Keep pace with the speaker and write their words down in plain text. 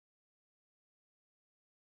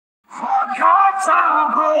gods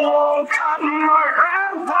of the world got my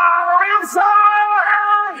empire inside.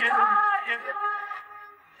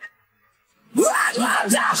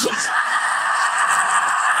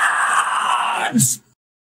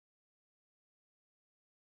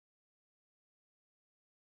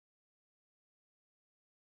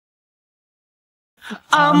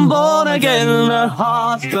 I'm born again, a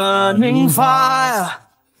heart-burning fire,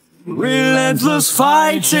 relentless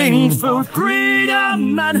fighting for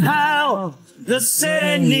freedom and hell. The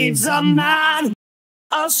city needs a man,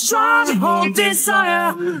 a stronghold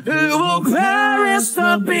desire, who will perish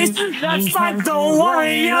the beast that fight the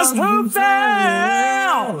warriors who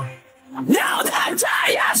fell. Now that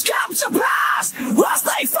day has come to pass, as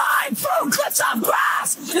they fight through cliffs of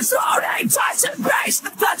grass, throwing Tyson base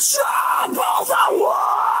that trample the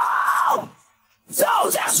world.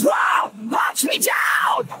 Those as well march me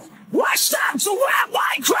down, I stand to wear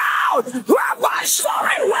my crown, where my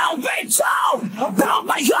story will be told, about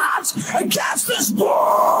my odds against this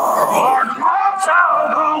world.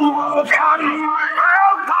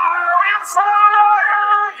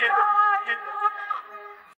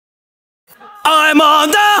 I'm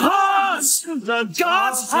on the horse, the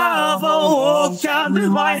gods have awoken,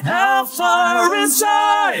 my hellfire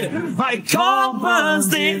inside, my core burns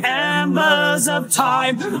the embers of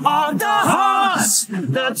time. On the horse,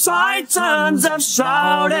 the titans have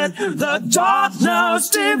shrouded the darkness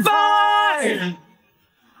divine.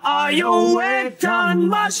 I awaken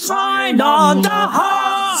my shrine on the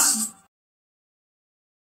horse.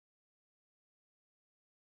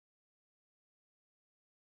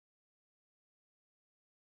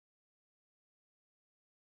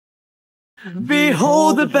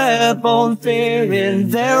 Behold the bare-bone fear in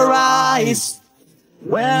their eyes.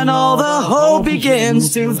 When all the hope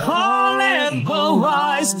begins to fall and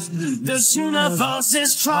rise, this universe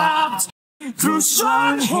is trapped through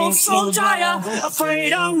strongholds so dire,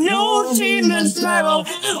 afraid of new demons peril.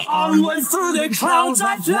 Onward through the clouds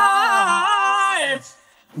I fly.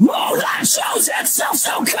 Moonlight shows itself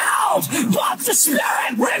so cold, but the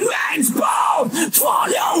spirit remains bold. For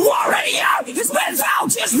the warrior is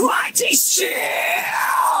without his mighty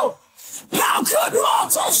shield. How could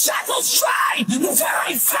mortals shackles stray the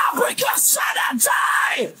very fabric of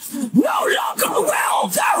sanity? No longer will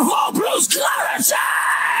their hope lose clarity.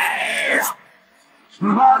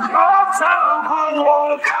 My gods have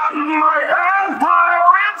awoken, my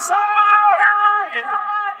empire inside.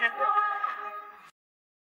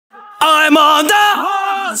 I'm on the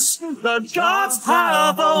horse, the gods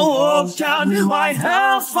have awoken, my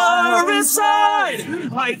hellfire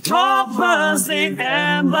inside, my core burns the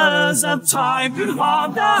embers of time.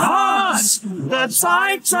 On the horse, the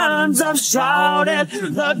titans have shrouded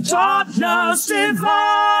the darkness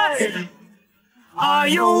divine.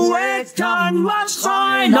 I awaken my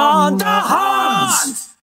shrine on the horse.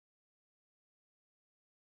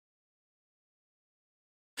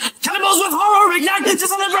 Cannibals with horror ignite,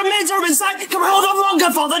 just let the remains are inside. Come hold on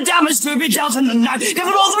longer for the damage to be dealt in the night.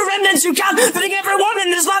 Gather all the remnants you can, fitting everyone in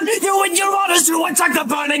this land. You and your orders to attack the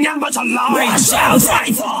burning embers alive. We shall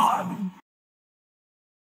fight for.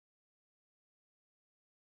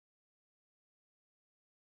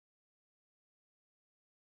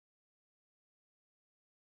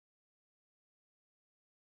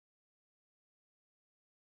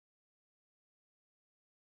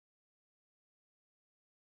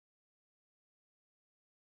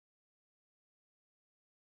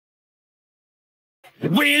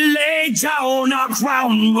 We lay down our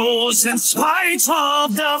ground rules in spite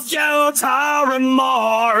of the futile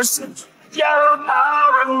remorse.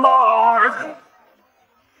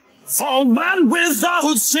 For man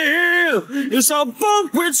without seal is a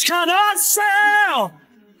book which cannot sail.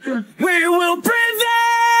 We will prevail.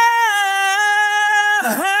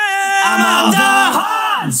 I'm on the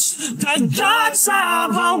horse, the gods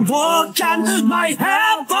have awoken, my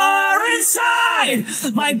helper inside,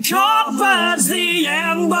 my core burns the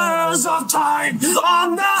embers of time.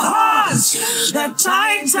 On the horse, the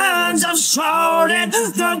titans have shrouded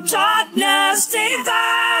the darkness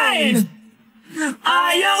divine.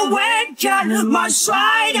 I awaken my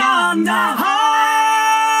shrine on the heart.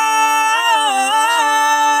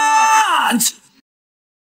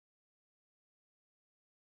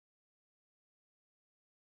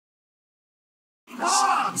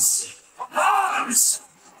 Hearts! Hearts!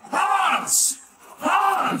 Hearts!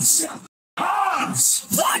 Hearts! Hearts!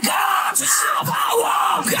 The gods have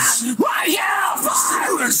awoken! My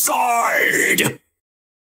hellfire inside!